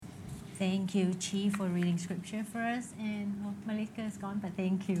Thank you, Chi, for reading scripture for us. And Malika is gone, but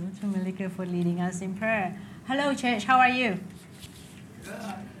thank you to Malika for leading us in prayer. Hello, church. How are you? Good.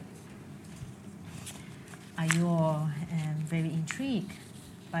 Are you all very intrigued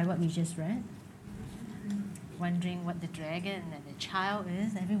by what we just read? Wondering what the dragon and the child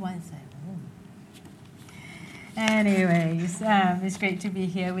is? Everyone's like, oh. Anyways, it's great to be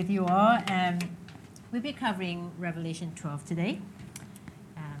here with you all. We'll be covering Revelation 12 today.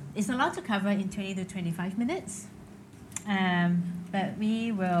 It's a lot to cover in 20 to 25 minutes, but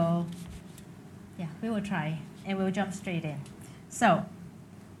we will try, and we'll jump straight in. So,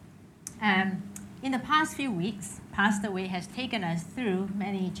 in the past few weeks, Pastor Wei has taken us through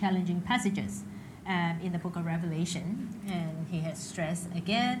many challenging passages in the book of Revelation, and he has stressed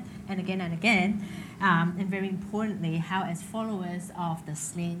again and again and again, and very importantly, how as followers of the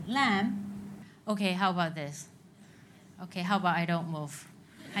slain Lamb. Okay, how about this? Okay, how about I don't move?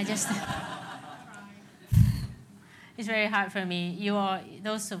 It's very hard for me.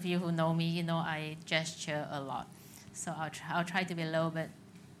 Those of you who know me, you know I gesture a lot. So I'll try to be a little bit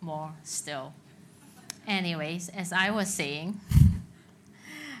more still. Anyways, as I was saying,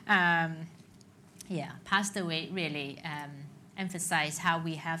 Pastor Wei really emphasized how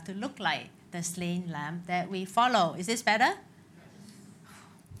we have to look like the slain lamb that we follow. Is this better?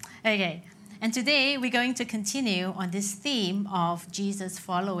 Okay. And today we're going to continue on this theme of Jesus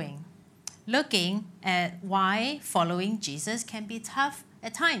following, looking at why following Jesus can be tough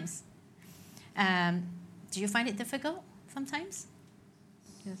at times. Do you find it difficult sometimes?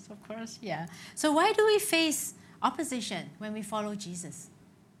 Yes, of course, yeah. So why do we face opposition when we follow Jesus?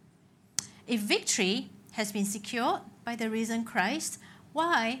 If victory has been secured by the risen Christ,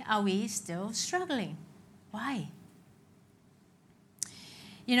 why are we still struggling? Why?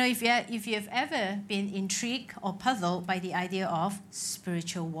 You know, if you have ever been intrigued or puzzled by the idea of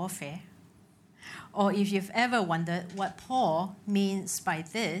spiritual warfare, or if you've ever wondered what Paul means by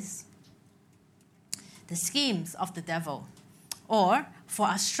this, the schemes of the devil, or for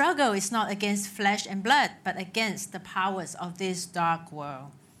our struggle is not against flesh and blood, but against the powers of this dark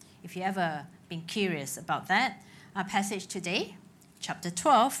world. If you ever been curious about that, our passage today, chapter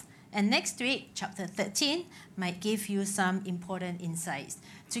 12, and next week, chapter 13, might give you some important insights.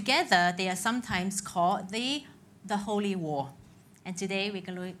 Together, they are sometimes called the Holy War. And today,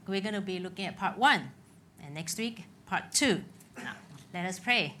 we're going to be looking at part 1. And next week, part 2. Now, let us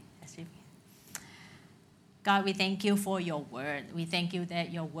pray. God, we thank you for your word. We thank you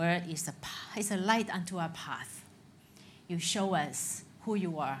that your word is a light unto our path. You show us who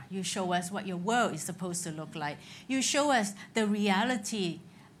you are. You show us what your world is supposed to look like. You show us the reality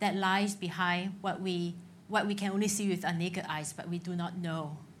that lies behind what we can only see with our naked eyes, but we do not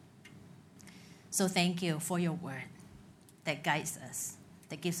know. So thank you for your word that guides us,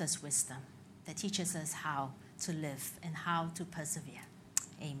 that gives us wisdom, that teaches us how to live and how to persevere.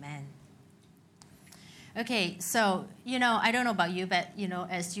 Amen. Okay, so, I don't know about you, but,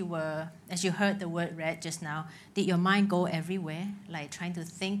 as you heard the word read just now, did your mind go everywhere, like trying to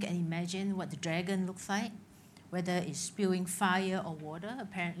think and imagine what the dragon looks like? Whether it's spewing fire or water.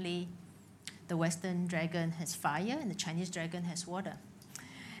 Apparently, the Western dragon has fire and the Chinese dragon has water.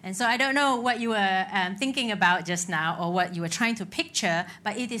 And so I don't know what you were thinking about just now or what you were trying to picture,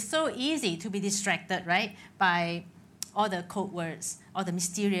 but it is so easy to be distracted, right, by all the code words, all the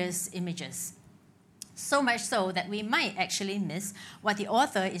mysterious images. So much so that we might actually miss what the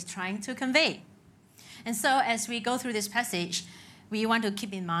author is trying to convey. And so as we go through this passage, we want to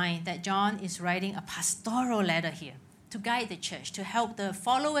keep in mind that John is writing a pastoral letter here to guide the church, to help the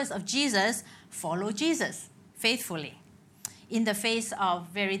followers of Jesus follow Jesus faithfully in the face of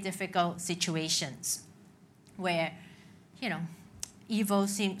very difficult situations where, evil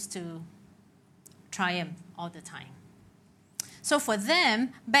seems to triumph all the time. So for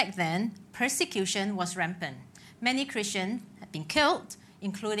them, back then, persecution was rampant. Many Christians had been killed,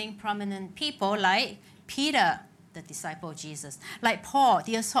 including prominent people like Peter, the disciple of Jesus, like Paul,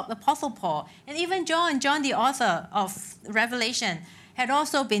 the Apostle Paul, and even John, the author of Revelation, had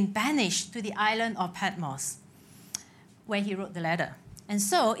also been banished to the island of Patmos, where he wrote the letter. And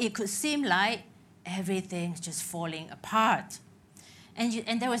so it could seem like everything's just falling apart.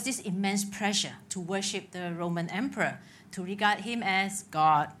 And there was this immense pressure to worship the Roman emperor, to regard him as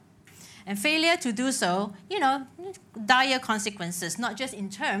God. And failure to do so, dire consequences, not just in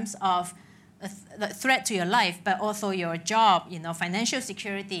terms of a threat to your life, but also your job, financial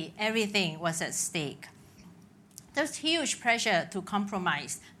security, everything was at stake. There's huge pressure to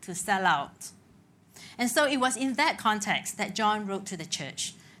compromise, to sell out. And so it was in that context that John wrote to the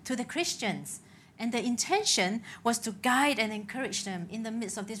church, to the Christians, And the intention was to guide and encourage them in the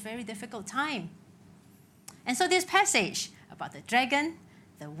midst of this very difficult time. And so this passage about the dragon,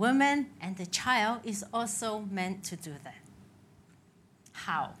 the woman, and the child is also meant to do that.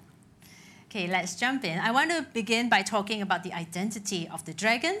 How? Okay, let's jump in. I want to begin by talking about the identity of the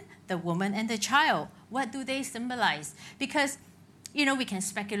dragon, the woman, and the child. What do they symbolize? Because, we can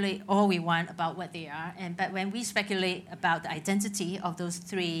speculate all we want about what they are, but when we speculate about the identity of those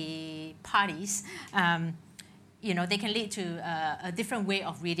three parties, they can lead to a different way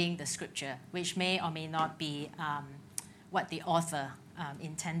of reading the scripture, which may or may not be what the author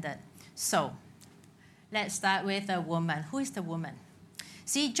intended. So, let's start with the woman. Who is the woman?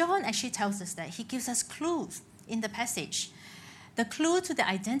 See, John actually tells us that he gives us clues in the passage. The clue to the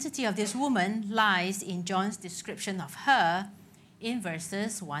identity of this woman lies in John's description of her in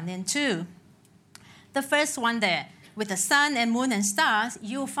verses 1 and 2. The first one there, with the sun and moon and stars,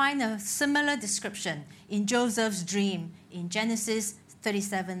 you'll find a similar description in Joseph's dream in Genesis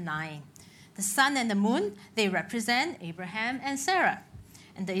 37:9. The sun and the moon, they represent Abraham and Sarah.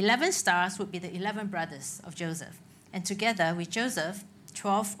 And the 11 stars would be the 11 brothers of Joseph. And together with Joseph,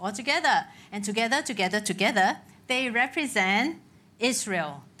 12 altogether. And together, they represent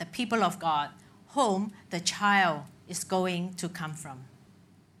Israel, the people of God, whom the child is going to come from.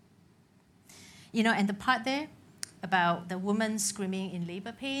 And the part there about the woman screaming in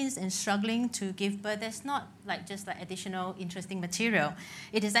labor pains and struggling to give birth, that's not just additional interesting material.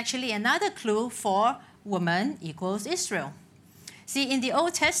 It is actually another clue for woman equals Israel. See, in the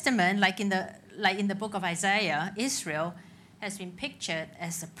Old Testament, like in the book of Isaiah, Israel has been pictured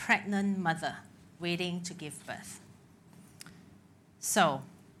as a pregnant mother waiting to give birth. So,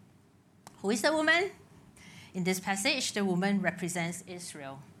 who is the woman? In this passage, the woman represents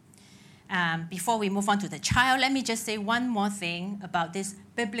Israel. Before we move on to the child, let me just say one more thing about this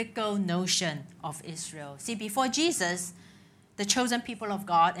biblical notion of Israel. See, before Jesus, the chosen people of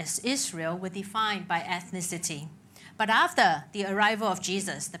God as Israel were defined by ethnicity. But after the arrival of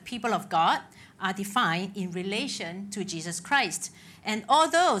Jesus, the people of God are defined in relation to Jesus Christ. And all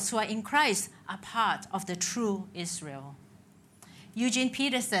those who are in Christ are part of the true Israel. Eugene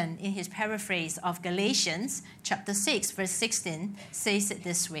Peterson, in his paraphrase of Galatians chapter 6, verse 16, says it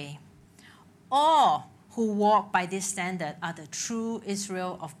this way: all who walk by this standard are the true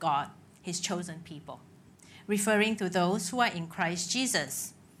Israel of God, his chosen people, referring to those who are in Christ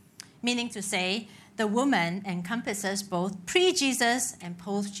Jesus. Meaning to say, the woman encompasses both pre-Jesus and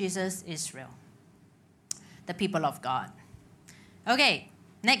post-Jesus Israel, the people of God. Okay,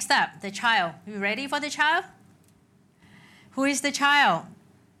 next up, the child. You ready for the child? Who is the child?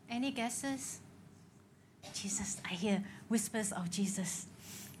 Any guesses? Jesus. I hear whispers of Jesus.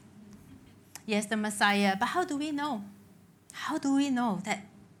 Yes, the Messiah. But how do we know? How do we know that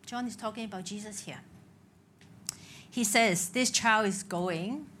John is talking about Jesus here? He says this child is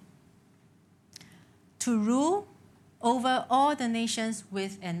going to rule over all the nations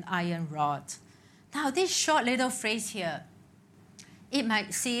with an iron rod. Now, this short little phrase here, it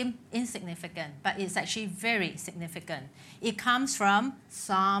might seem insignificant, but it's actually very significant. It comes from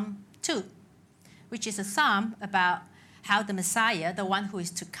Psalm 2, which is a psalm about how the Messiah, the one who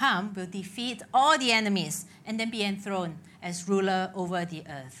is to come, will defeat all the enemies and then be enthroned as ruler over the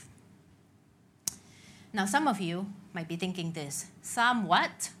earth. Now, some of you might be thinking this. Psalm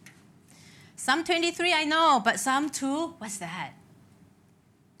what? Psalm 23, I know, but Psalm 2, what's that?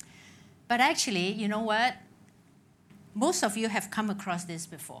 But actually, you know what? Most of you have come across this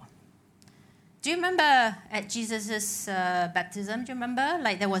before. Do you remember at Jesus' baptism, do you remember?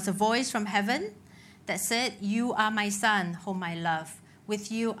 There was a voice from heaven that said, "You are my son, whom I love.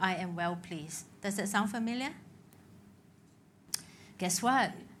 With you I am well pleased." Does that sound familiar? Guess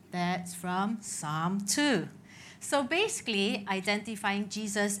what? That's from Psalm 2. So basically, identifying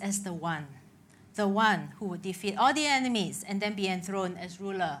Jesus as the one who would defeat all the enemies and then be enthroned as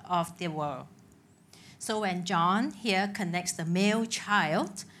ruler of the world. So when John here connects the male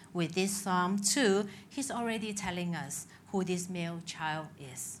child with this Psalm 2, he's already telling us who this male child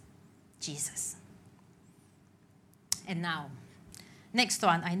is, Jesus. And now, next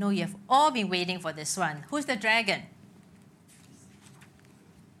one. I know you have all been waiting for this one. Who's the dragon?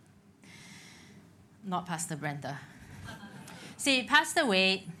 Not Pastor Brenda. See, Pastor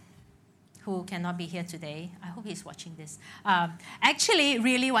Wade, who cannot be here today, I hope he's watching this, actually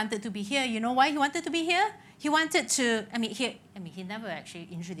really wanted to be here. You know why he wanted to be here? He wanted to, he never actually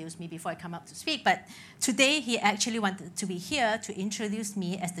introduced me before I come up to speak, but today he actually wanted to be here to introduce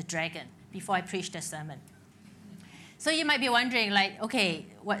me as the dragon before I preach the sermon. So you might be wondering, okay,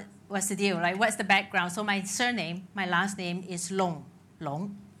 what's the deal? What's the background? So my surname, my last name is Long,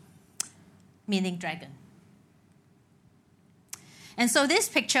 meaning dragon. And so this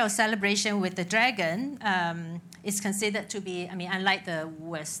picture of celebration with the dragon is considered to be, unlike the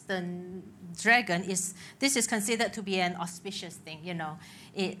Western dragon, this is considered to be an auspicious thing.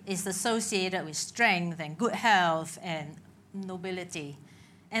 It is associated with strength and good health and nobility,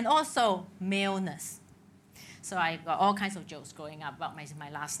 and also maleness. So I got all kinds of jokes growing up about my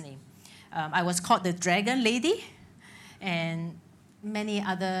last name. I was called the Dragon Lady and many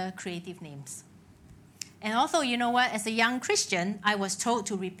other creative names. And also, you know what? As a young Christian, I was told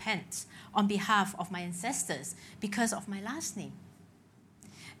to repent on behalf of my ancestors because of my last name.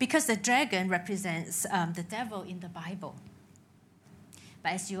 Because the dragon represents the devil in the Bible.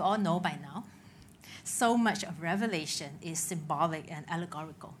 But as you all know by now, so much of Revelation is symbolic and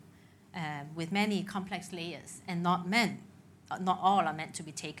allegorical, with many complex layers, and not all are meant to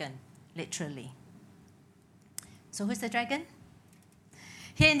be taken literally. So who's the dragon?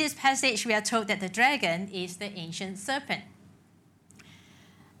 Here in this passage, we are told that the dragon is the ancient serpent,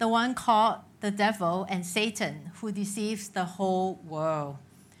 the one called the devil and Satan, who deceives the whole world.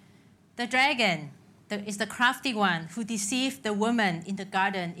 The dragon is the crafty one who deceived the woman in the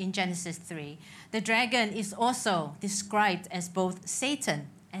garden in Genesis 3. The dragon is also described as both Satan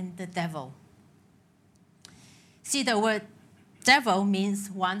and the devil. See, the word devil means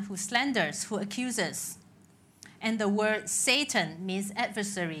one who slanders, who accuses. And the word Satan means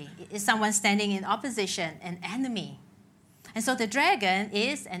adversary. It is someone standing in opposition, an enemy. And so the dragon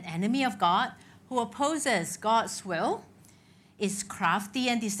is an enemy of God who opposes God's will, is crafty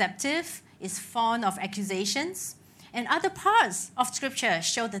and deceptive, is fond of accusations. And other parts of Scripture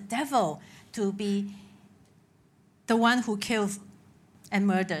show the devil to be the one who kills and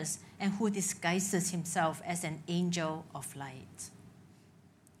murders and who disguises himself as an angel of light.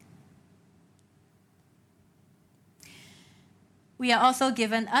 We are also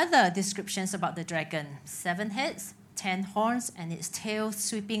given other descriptions about the dragon: 7 heads, 10 horns, and its tail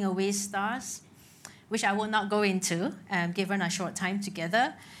sweeping away stars, which I will not go into, given our short time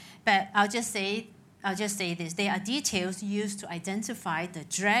together. But I'll just say this: they are details used to identify the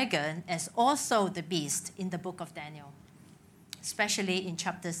dragon as also the beast in the book of Daniel, especially in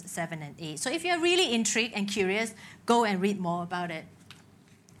chapters 7 and 8. So if you're really intrigued and curious, go and read more about it.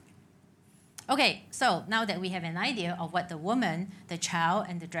 Okay, so now that we have an idea of what the woman, the child,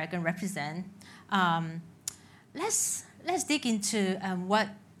 and the dragon represent, let's dig into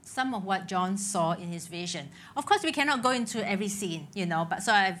some of what John saw in his vision. Of course, we cannot go into every scene, but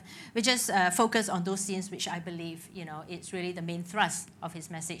so we just focus on those scenes which I believe, it's really the main thrust of his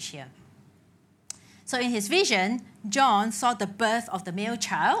message here. So in his vision, John saw the birth of the male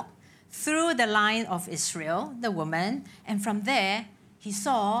child through the line of Israel, the woman, and from there, he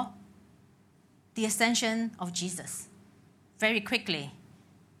saw the ascension of Jesus. Very quickly,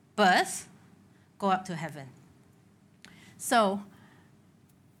 birth, go up to heaven. So,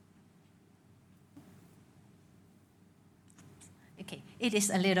 okay, it is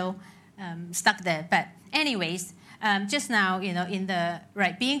a little stuck there. But anyways, just now,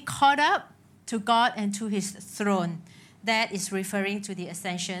 being caught up to God and to his throne, that is referring to the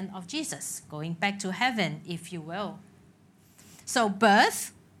ascension of Jesus, going back to heaven, if you will. So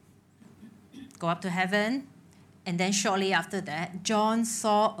birth, go up to heaven, and then shortly after that, John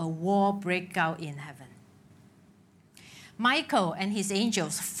saw a war break out in heaven. Michael and his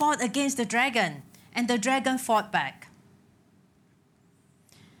angels fought against the dragon, and the dragon fought back.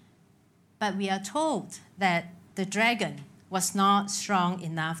 But we are told that the dragon was not strong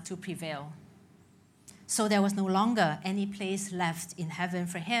enough to prevail. So there was no longer any place left in heaven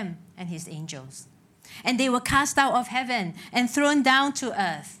for him and his angels. And they were cast out of heaven and thrown down to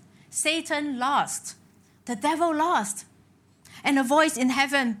earth. Satan lost. The devil lost. And a voice in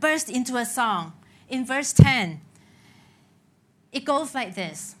heaven burst into a song. In verse 10, it goes like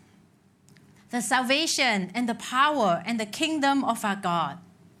this: the salvation and the power and the kingdom of our God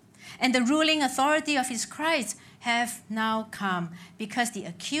and the ruling authority of his Christ have now come, because the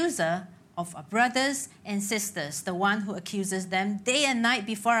accuser of our brothers and sisters, the one who accuses them day and night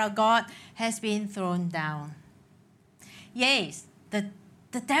before our God, has been thrown down. Yes,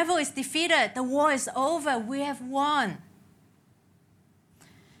 the devil is defeated. The war is over. We have won.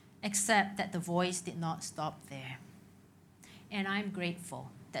 Except that the voice did not stop there. And I'm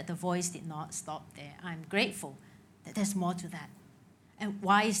grateful that the voice did not stop there. I'm grateful that there's more to that. And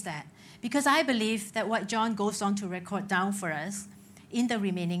why is that? Because I believe that what John goes on to record down for us in the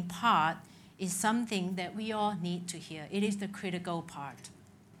remaining part is something that we all need to hear. It is the critical part.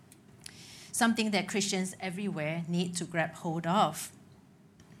 Something that Christians everywhere need to grab hold of,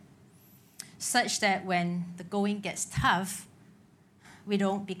 such that when the going gets tough, we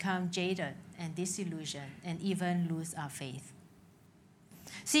don't become jaded and disillusion and even lose our faith.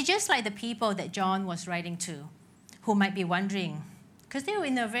 See, just like the people that John was writing to, who might be wondering, because they were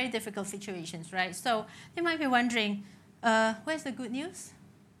in a very difficult situations, right? So they might be wondering, where's the good news?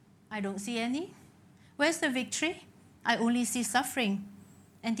 I don't see any. Where's the victory? I only see suffering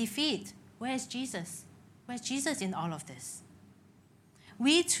and defeat. Where's Jesus? Where's Jesus in all of this?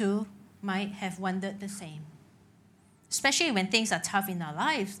 We too might have wondered the same. Especially when things are tough in our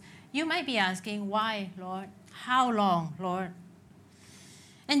lives, you might be asking, why, Lord? How long, Lord?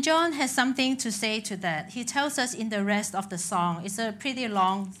 And John has something to say to that. He tells us in the rest of the song. It's a pretty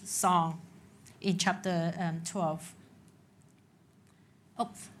long song in chapter 12.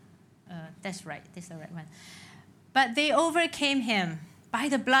 Oops, that's right. This is the right one. But they overcame him by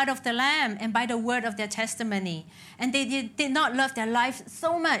the blood of the Lamb and by the word of their testimony. And they did not love their lives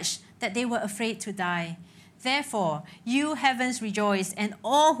so much that they were afraid to die. Therefore, you heavens rejoice, and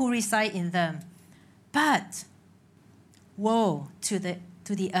all who reside in them. But woe to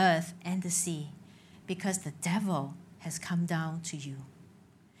the earth and the sea, because the devil has come down to you.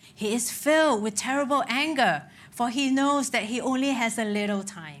 He is filled with terrible anger, for he knows that he only has a little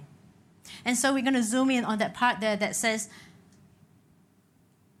time. And so we're going to zoom in on that part there that says,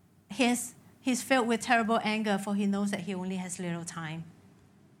 he's filled with terrible anger, for he knows that he only has little time.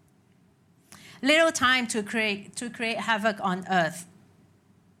 Little time to create havoc on earth.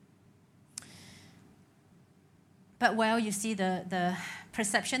 But well, you see, the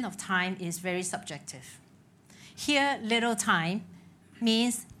perception of time is very subjective. Here, little time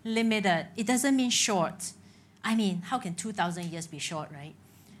means limited. It doesn't mean short. I mean, how can 2,000 years be short, right?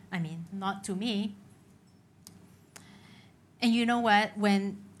 I mean, not to me. And you know what?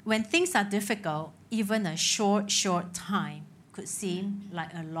 When things are difficult, even a short time could seem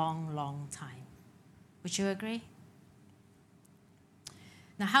like a long, long time. Would you agree?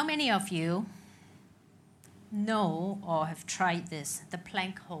 Now, how many of you know or have tried this, the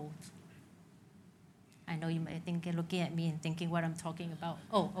plank hold? I know you might think, looking at me and thinking what I'm talking about.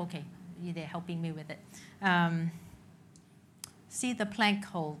 Oh, okay, they're helping me with it. See the plank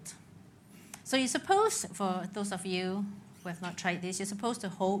hold. So you're supposed, for those of you who have not tried this, you're supposed to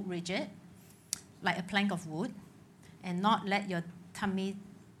hold rigid, like a plank of wood, and not let your tummy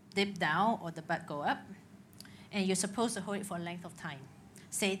dip down or the butt go up. And you're supposed to hold it for a length of time.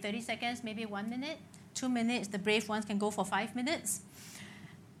 Say 30 seconds, maybe 1 minute, 2 minutes. The brave ones can go for 5 minutes.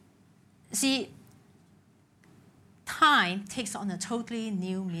 See, time takes on a totally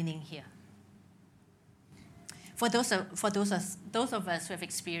new meaning here. For those of us who have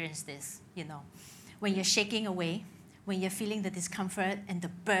experienced this, you know, when you're shaking away, when you're feeling the discomfort and the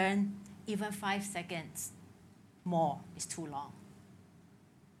burn, even 5 seconds more is too long.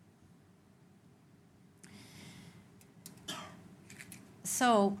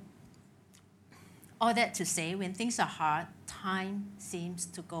 So, all that to say, when things are hard, time seems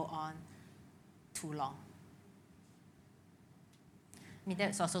to go on too long. I mean,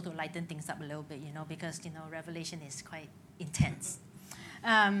 that's also to lighten things up a little bit, you know, because, you know, Revelation is quite intense.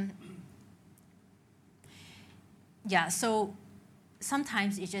 So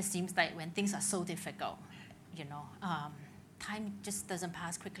sometimes it just seems like when things are so difficult, you know, time just doesn't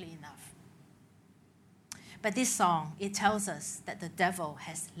pass quickly enough. But this song, it tells us that the devil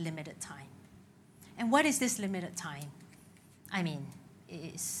has limited time. And what is this limited time? I mean,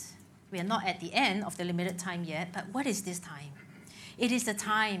 we are not at the end of the limited time yet, but what is this time? It is the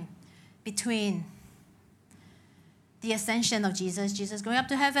time between the ascension of Jesus going up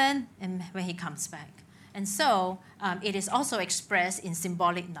to heaven, and when he comes back. And so it is also expressed in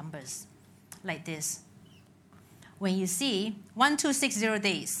symbolic numbers like this. When you see 1260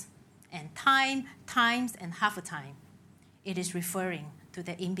 days, and time, times, and half a time, it is referring to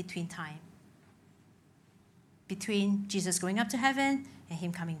the in-between time between Jesus going up to heaven and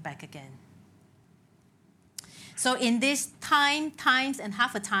him coming back again. So in this time, times, and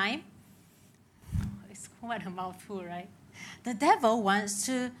half a time, it's quite a mouthful, right? The devil wants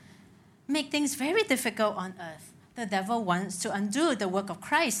to make things very difficult on earth. The devil wants to undo the work of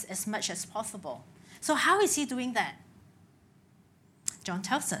Christ as much as possible. So how is he doing that? John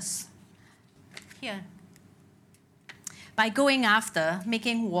tells us here. By going after,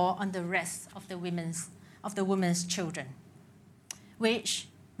 making war on the rest of the women's children, which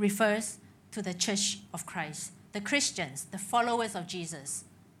refers to the Church of Christ, the Christians, the followers of Jesus,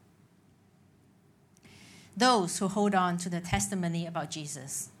 those who hold on to the testimony about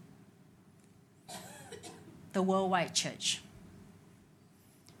Jesus, the worldwide church.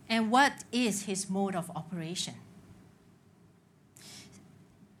 And what is his mode of operation?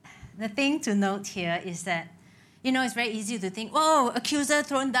 The thing to note here is that You know, it's very easy to think, oh, accuser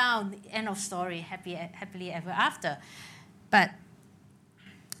thrown down, end of story, happily ever after. But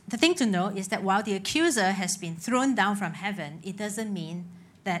the thing to know is that while the accuser has been thrown down from heaven, it doesn't mean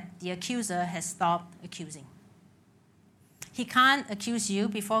that the accuser has stopped accusing. He can't accuse you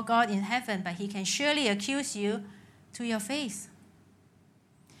before God in heaven, but he can surely accuse you to your face.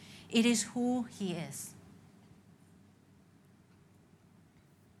 It is who he is.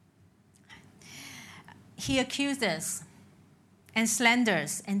 He accuses and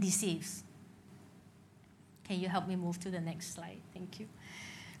slanders and deceives. Can you help me move to the next slide? Thank you.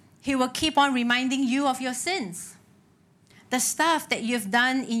 He will keep on reminding you of your sins. The stuff that you've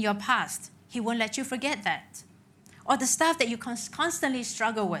done in your past, he won't let you forget that. Or the stuff that you constantly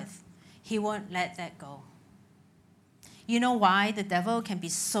struggle with, he won't let that go. You know why the devil can be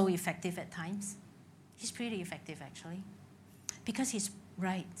so effective at times? He's pretty effective, actually. Because he's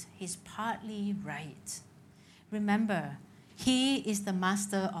right. He's partly right. Remember, he is the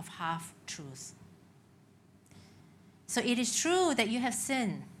master of half-truth. So it is true that you have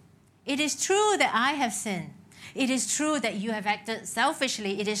sinned. It is true that I have sinned. It is true that you have acted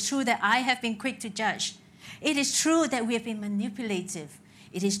selfishly. It is true that I have been quick to judge. It is true that we have been manipulative.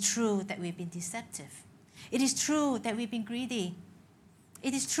 It is true that we've been deceptive. It is true that we've been greedy.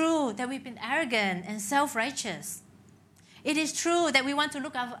 It is true that we've been arrogant and self-righteous. It is true that we want to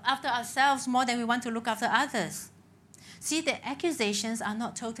look after ourselves more than we want to look after others. See, the accusations are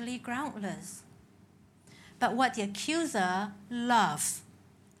not totally groundless. But what the accuser loves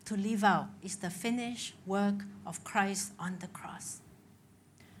to leave out is the finished work of Christ on the cross.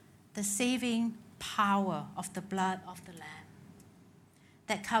 The saving power of the blood of the Lamb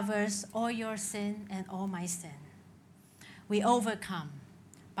that covers all your sin and all my sin. We overcome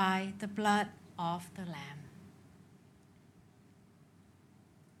by the blood of the Lamb.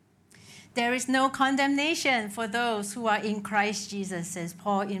 There is no condemnation for those who are in Christ Jesus, says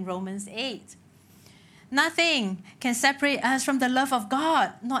Paul in Romans 8. Nothing can separate us from the love of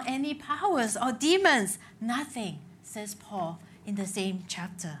God, not any powers or demons. Nothing, says Paul in the same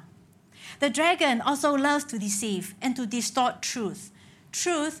chapter. The dragon also loves to deceive and to distort truth.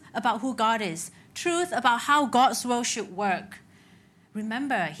 Truth about who God is. Truth about how God's will should work.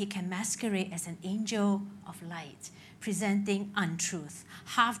 Remember, he can masquerade as an angel of light, presenting untruth,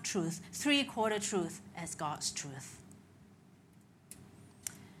 half-truth, three-quarter truth as God's truth.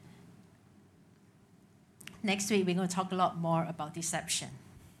 Next week, we're going to talk a lot more about deception.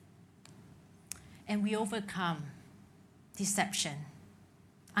 And we overcome deception,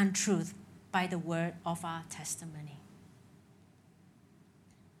 untruth, by the word of our testimony.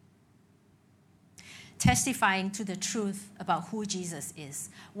 Testifying to the truth about who Jesus is,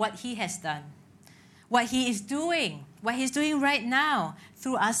 what he has done, what he is doing, what he's doing right now,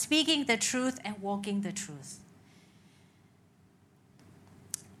 through us speaking the truth and walking the truth.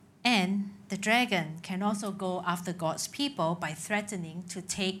 And the dragon can also go after God's people by threatening to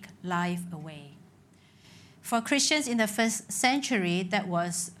take life away. For Christians in the first century, that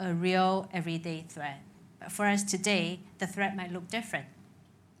was a real everyday threat. But for us today, the threat might look different.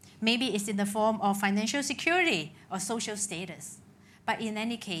 Maybe it's in the form of financial security or social status. But in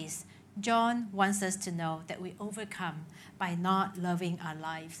any case, John wants us to know that we overcome by not loving our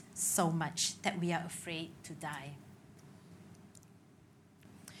lives so much that we are afraid to die.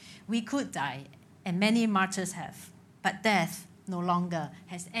 We could die, and many martyrs have, but death no longer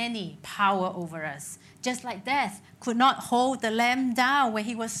has any power over us. Just like death could not hold the Lamb down when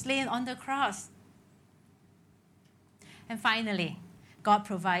he was slain on the cross. And finally, God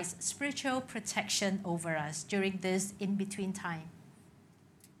provides spiritual protection over us during this in-between time.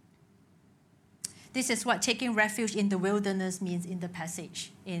 This is what taking refuge in the wilderness means in the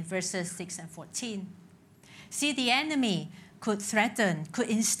passage in verses 6 and 14. See, the enemy could threaten, could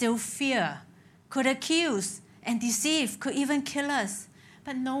instill fear, could accuse and deceive, could even kill us.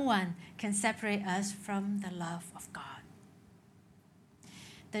 But no one can separate us from the love of God.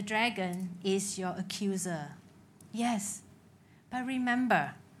 The dragon is your accuser. Yes, but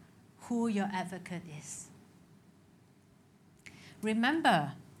remember who your advocate is.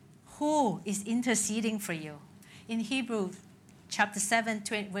 Remember who is interceding for you. In Hebrews chapter 7,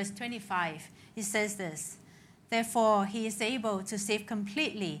 verse 25, it says this, "Therefore he is able to save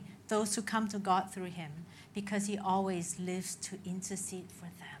completely those who come to God through him, because he always lives to intercede for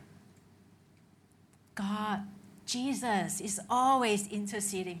them." God, Jesus is always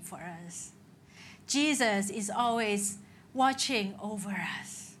interceding for us. Jesus is always watching over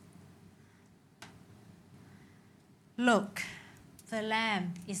us. Look, the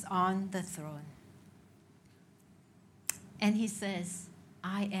Lamb is on the throne. And he says,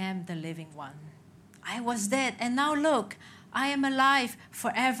 "I am the living one. I was dead, and now look, I am alive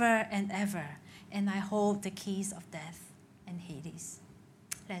forever and ever, and I hold the keys of death and Hades.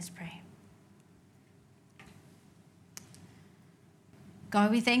 Let's pray.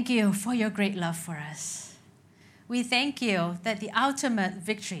 God, we thank you for your great love for us. We thank you that the ultimate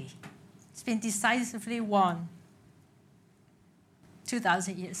victory has been decisively won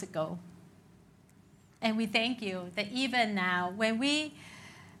 2,000 years ago. And we thank you that even now, when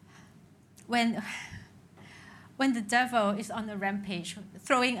the devil is on a rampage,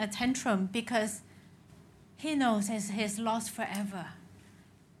 throwing a tantrum because he knows he's lost forever,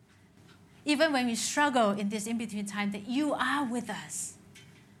 even when we struggle in this in-between time, that you are with us.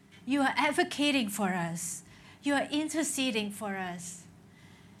 You are advocating for us. You are interceding for us.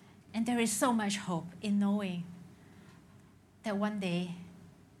 And there is so much hope in knowing that one day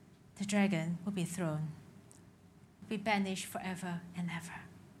the dragon will be thrown, be banished forever and ever.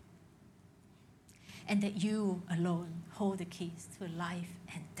 And that you alone hold the keys to life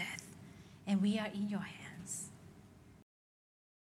and death. And we are in your hands.